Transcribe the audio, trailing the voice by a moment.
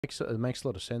It makes a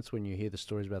lot of sense when you hear the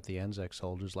stories about the Anzac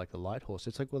soldiers, like the light horse.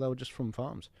 It's like, well, they were just from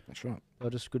farms. That's right. They were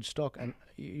just good stock. And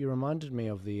you reminded me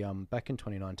of the back in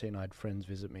 2019, I had friends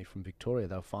visit me from Victoria.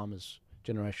 They were farmers,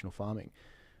 generational farming,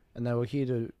 and they were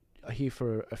here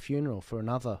for a funeral for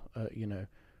another.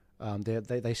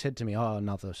 They said to me, "Oh,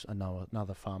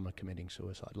 another farmer committing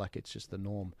suicide." Like it's just the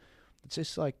norm. It's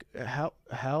just like how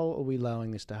are we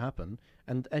allowing this to happen?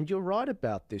 And you're right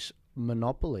about this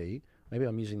monopoly. Maybe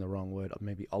I'm using the wrong word,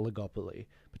 maybe oligopoly,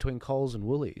 between Coles and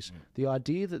Woolies. The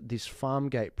idea that this farm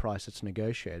gate price that's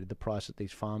negotiated, the price that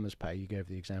these farmers pay, you gave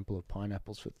the example of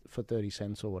pineapples for 30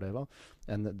 cents or whatever,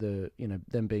 and that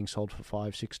them being sold for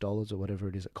 $5-6 or whatever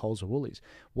it is at Coles or Woolies.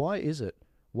 Why is it?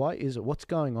 What's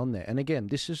going on there? And again,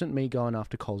 this isn't me going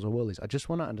after Coles or Woolies. I just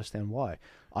want to understand why.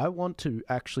 I want to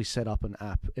actually set up an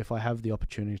app, if I have the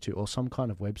opportunity to, or some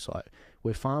kind of website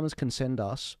where farmers can send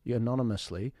us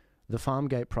anonymously the farm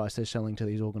gate price they're selling to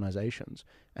these organisations,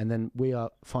 and then we are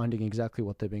finding exactly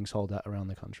what they're being sold at around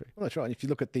the country. Well, that's right. If you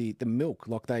look at the milk,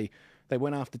 like they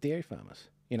went after dairy farmers.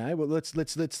 Well,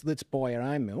 let's buy our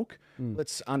own milk.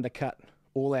 Let's undercut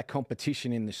all our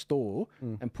competition in the store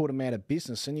and put them out of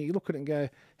business. And you look at it and go,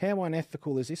 how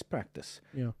unethical is this practice?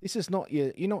 Yeah. This is not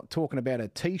you're not talking about a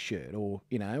T-shirt or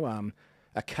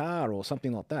a car or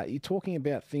something like that. You're talking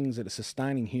about things that are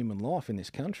sustaining human life in this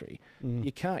country.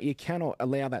 You cannot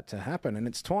allow that to happen. And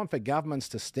it's time for governments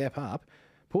to step up,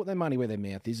 put their money where their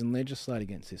mouth is, and legislate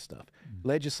against this stuff.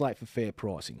 Legislate for fair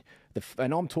pricing.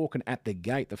 And I'm talking at the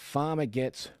gate. The farmer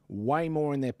gets way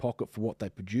more in their pocket for what they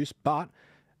produce, but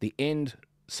the end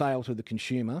sale to the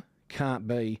consumer can't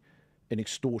be an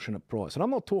extortionate price. And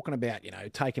I'm not talking about,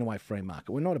 taking away free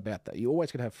market. We're not about that. You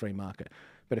always got to have free market.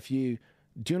 But if you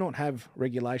do not have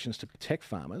regulations to protect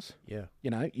farmers,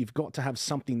 you've got to have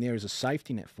something there as a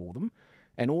safety net for them.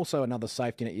 And also another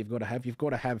safety net you've got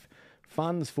to have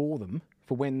funds for them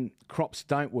for when crops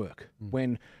don't work,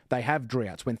 when they have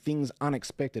droughts, when things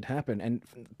unexpected happen. And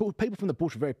people from the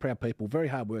bush are very proud people, very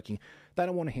hardworking. They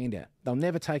don't want a handout. They'll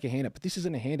never take a handout. But this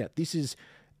isn't a handout. This is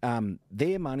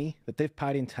their money that they've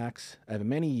paid in tax over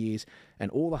many years, and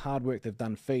all the hard work they've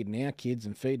done feeding our kids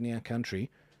and feeding our country.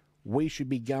 We should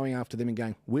be going after them and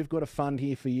going, we've got a fund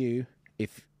here for you.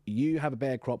 If you have a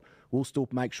bad crop, we'll still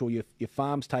make sure your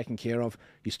farm's taken care of,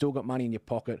 you still got money in your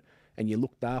pocket, and you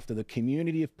looked after the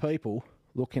community of people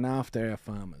looking after our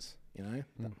farmers,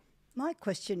 My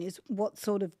question is, what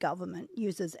sort of government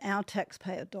uses our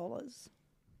taxpayer dollars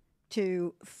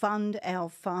to fund our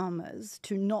farmers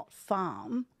to not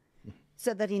farm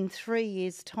so that in 3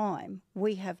 years' time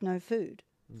we have no food?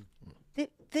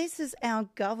 This is our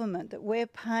government that we're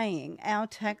paying our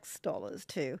tax dollars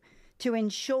to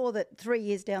ensure that 3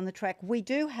 years down the track we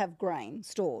do have grain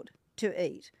stored to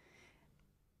eat.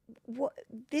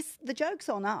 The joke's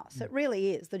on us. It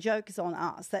really is. The joke is on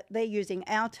us that they're using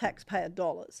our taxpayer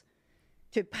dollars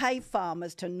to pay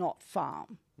farmers to not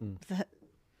farm.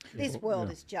 This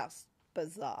world is just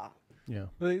bizarre. Yeah,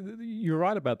 you're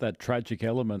right about that tragic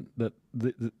element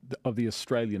of the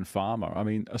Australian farmer. I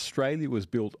mean, Australia was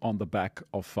built on the back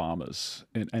of farmers,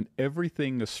 and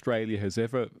everything Australia has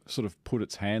ever sort of put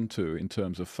its hand to in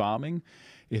terms of farming,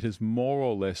 it has more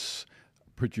or less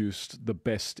produced the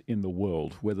best in the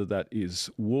world, whether that is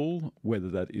wool, whether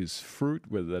that is fruit,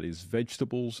 whether that is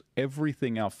vegetables.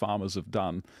 Everything our farmers have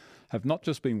done have not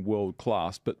just been world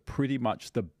class, but pretty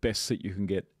much the best that you can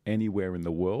get anywhere in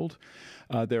the world.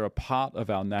 They're a part of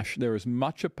our they're as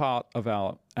much a part of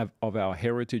our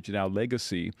heritage and our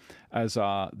legacy as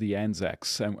are the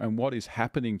Anzacs. And what is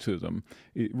happening to them,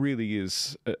 it really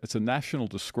is, it's a national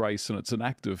disgrace, and it's an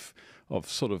act of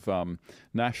sort of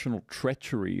national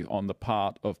treachery on the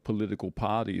part of political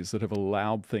parties that have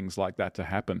allowed things like that to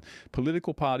happen.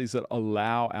 Political parties that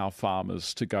allow our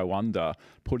farmers to go under,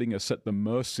 putting us at the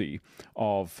mercy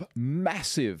of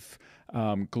massive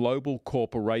global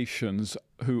corporations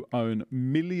who own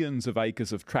millions of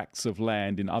acres of tracts of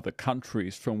land in other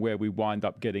countries, from where we wind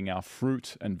up getting our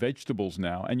fruit and vegetables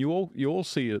now. And you all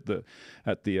see it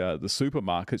at the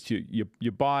supermarkets.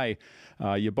 You buy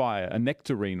a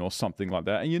nectarine or something like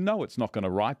that, and you know it's not going to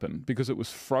ripen because it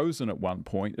was frozen at one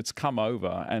point. It's come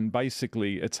over, and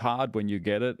basically it's hard when you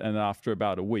get it, and after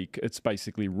about a week, it's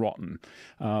basically rotten.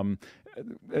 And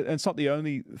it's not the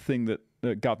only thing that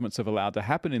governments have allowed to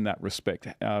happen in that respect.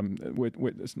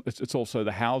 It's also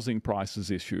the housing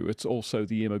prices issue. It's also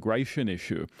the immigration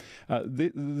issue.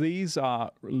 These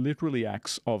are literally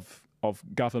acts of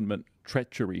government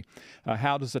treachery.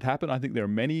 How does it happen? I think there are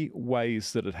many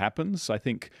ways that it happens. I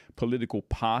think political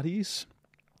parties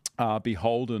are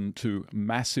beholden to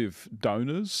massive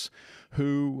donors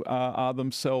who are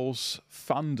themselves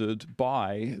funded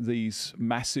by these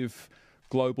massive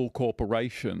global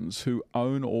corporations who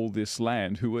own all this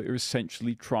land, who are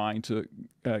essentially trying to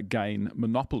gain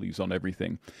monopolies on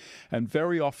everything. And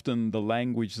very often the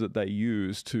language that they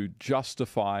use to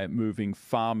justify moving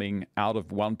farming out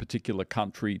of one particular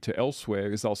country to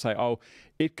elsewhere is they'll say, oh,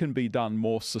 it can be done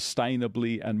more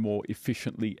sustainably and more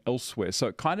efficiently elsewhere. So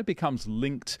it kind of becomes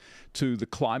linked to the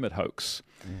climate hoax.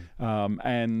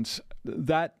 And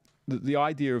that the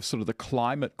idea of sort of the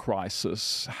climate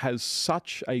crisis has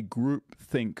such a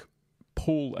groupthink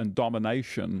pull and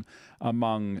domination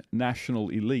among national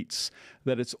elites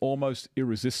that it's almost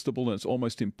irresistible and it's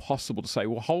almost impossible to say,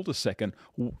 well, hold a second,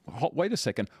 wait a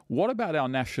second, what about our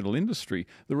national industry?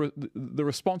 The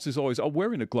response is always, oh,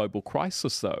 we're in a global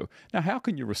crisis, though. Now, how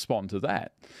can you respond to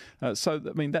that? So,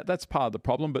 I mean, that's part of the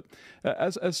problem. But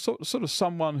as sort of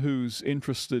someone who's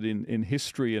interested in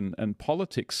history and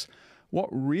politics, what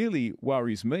really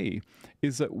worries me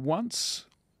is that once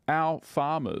our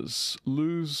farmers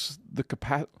lose the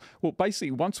capacity, well,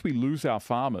 basically, once we lose our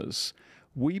farmers,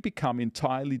 we become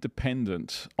entirely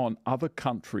dependent on other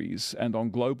countries and on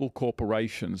global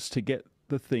corporations to get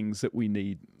the things that we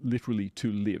need literally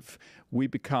to live. We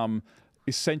become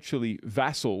essentially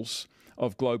vassals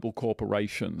of global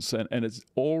corporations, and it's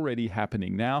already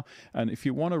happening now. And if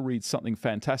you want to read something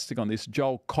fantastic on this,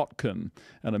 Joel Kotkin,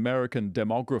 an American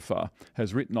demographer,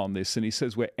 has written on this, and he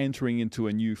says we're entering into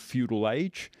a new feudal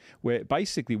age where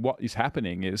basically what is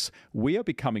happening is we are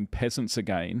becoming peasants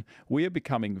again, we are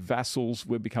becoming vassals,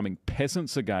 we're becoming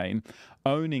peasants again,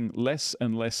 owning less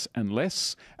and less and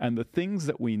less, and the things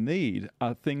that we need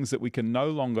are things that we can no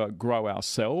longer grow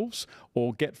ourselves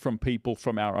or get from people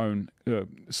from our own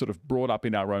sort of brought up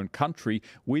in our own country.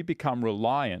 We become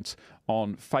reliant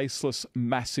on faceless,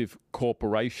 massive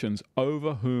corporations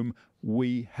over whom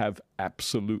we have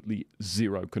absolutely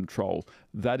zero control.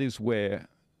 That is where,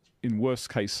 in worst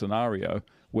case scenario,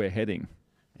 we're heading.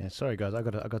 Yeah, sorry guys, I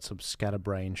got some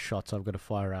scatterbrain shots I've got to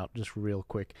fire out just real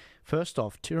quick. First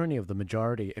off, tyranny of the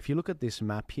majority. If you look at this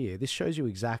map here, this shows you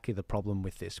exactly the problem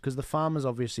with this, because the farmers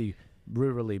obviously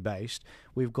rurally based.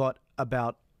 We've got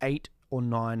about 8 or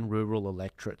 9 rural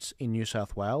electorates in New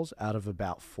South Wales out of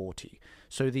about 40.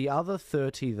 So the other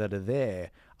 30 that are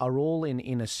there are all in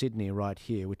inner Sydney right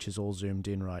here, which is all zoomed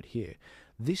in right here.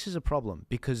 This is a problem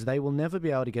because they will never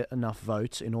be able to get enough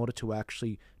votes in order to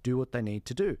actually do what they need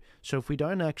to do. So if we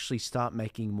don't actually start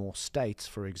making more states,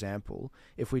 for example,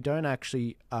 if we don't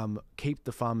actually keep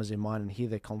the farmers in mind and hear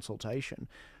their consultation,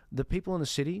 the people in the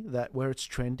city where it's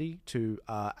trendy to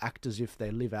act as if they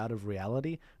live out of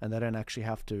reality and they don't actually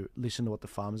have to listen to what the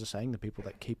farmers are saying, the people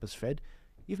that keep us fed.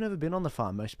 You've never been on the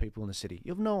farm, most people in the city.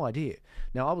 You have no idea.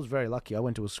 Now, I was very lucky. I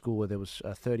went to a school where there was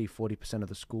 30-40% of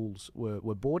the schools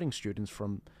were boarding students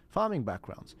from farming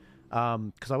backgrounds.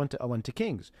 Because I went to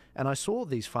King's and I saw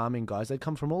these farming guys. They'd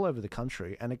come from all over the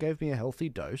country, and it gave me a healthy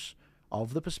dose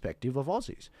of the perspective of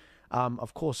Aussies.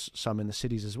 Of course, some in the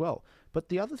cities as well. But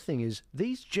the other thing is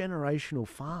these generational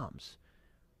farms,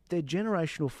 they're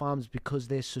generational farms because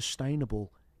they're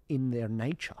sustainable in their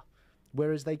nature.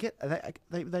 Whereas they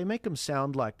make them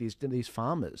sound like these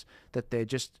farmers that they're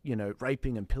just,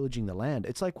 raping and pillaging the land.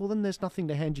 It's like, well, then there's nothing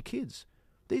to hand your kids.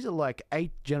 These are like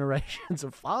 8 generations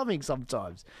of farming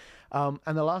sometimes. And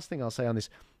the last thing I'll say on this,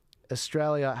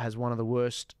 Australia has one of the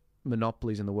worst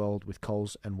monopolies in the world with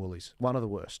Coles and Woolies. One of the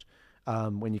worst.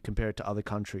 When you compare it to other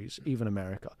countries, even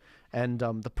America. And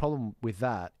the problem with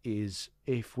that is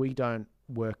if we don't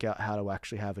work out how to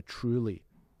actually have a truly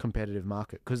competitive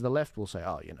market, because the left will say,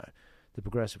 the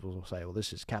progressives will say, well,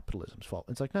 this is capitalism's fault.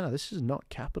 It's like, no, this is not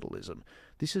capitalism.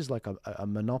 This is like a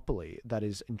monopoly that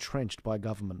is entrenched by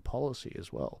government policy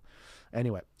as well.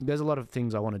 Anyway, there's a lot of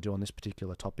things I want to do on this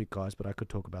particular topic, guys, but I could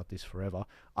talk about this forever.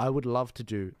 I would love to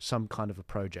do some kind of a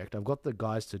project. I've got the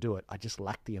guys to do it. I just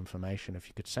lack the information. If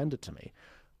you could send it to me,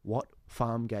 what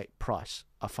farm gate price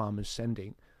are farmers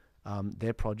sending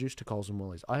their produce to Coles and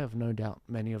Woolies? I have no doubt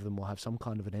many of them will have some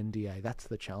kind of an NDA. That's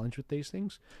the challenge with these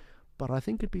things. But I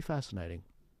think it'd be fascinating.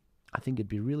 I think it'd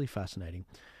be really fascinating.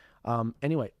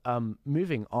 Anyway,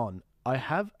 moving on, I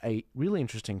have a really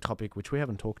interesting topic which we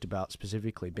haven't talked about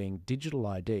specifically, being digital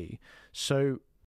ID. So